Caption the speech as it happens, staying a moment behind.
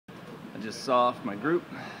just saw off my group.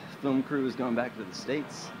 Film crew is going back to the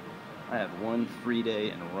States. I have one free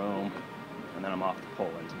day in Rome, and then I'm off to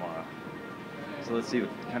Poland tomorrow. So let's see what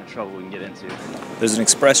kind of trouble we can get into. There's an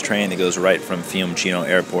express train that goes right from Fiumicino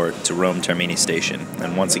Airport to Rome Termini Station,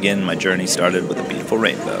 and once again my journey started with a beautiful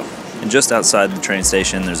rainbow. And just outside the train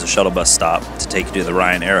station there's a shuttle bus stop to take you to the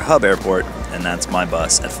Ryanair Hub Airport, and that's my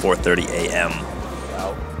bus at 4:30 a.m.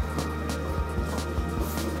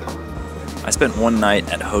 I spent one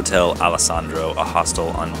night at Hotel Alessandro, a hostel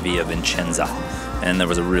on Via Vincenza, and there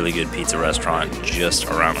was a really good pizza restaurant just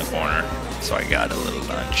around the corner, so I got a little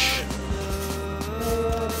lunch.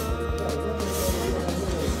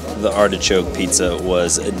 The artichoke pizza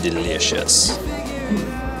was delicious.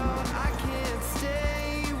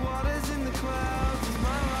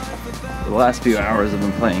 The last few hours I've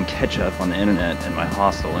been playing catch up on the internet in my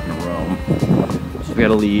hostel in Rome. We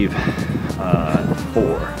gotta leave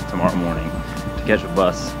 4 tomorrow morning to catch a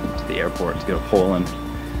bus to the airport to go to Poland,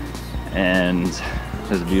 and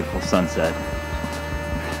there's a beautiful sunset.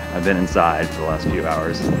 I've been inside for the last few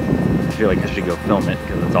hours. I feel like I should go film it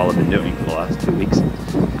because that's all I've been doing for the last 2 weeks.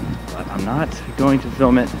 But I'm not going to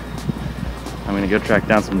film it. I'm gonna go track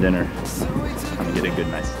down some dinner. I'm gonna get a good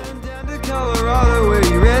night's sleep. Down to Colorado where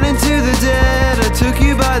you ran into the dead. I took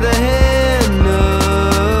you by the hand.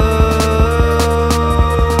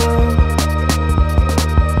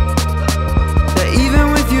 That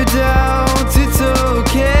even with your doubts, it's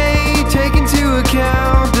okay. Take into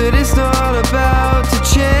account that it's not about to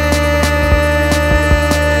change.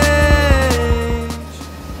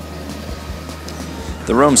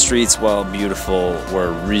 The Rome streets, while beautiful,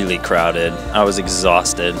 were really crowded. I was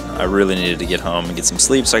exhausted. I really needed to get home and get some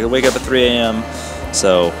sleep so I could wake up at 3 a.m.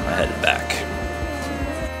 So I headed back.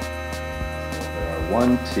 There are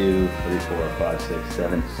 1, 2, 3, 4, 5, 6,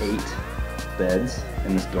 7, 8 beds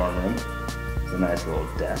in this dorm room. It's a nice little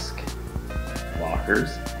desk,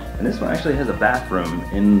 lockers, and this one actually has a bathroom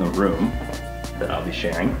in the room that I'll be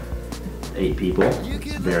sharing. 8 people.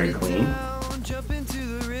 It's very clean.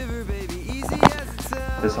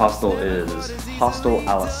 This hostel is Hostel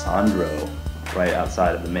Alessandro, right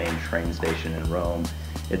outside of the main train station in Rome.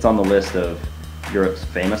 It's on the list of Europe's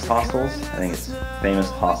famous hostels. I think it's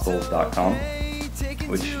famoushostels.com,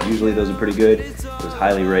 which usually those are pretty good. It was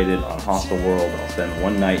highly rated on Hostel World. I'll spend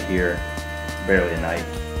one night here, barely a night.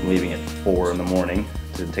 I'm leaving at 4 in the morning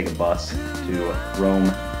to take a bus to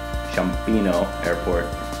Rome Ciampino Airport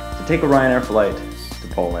to take a Ryanair flight to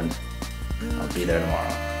Poland. I'll be there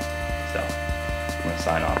tomorrow. So I'm gonna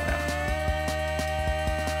sign off now.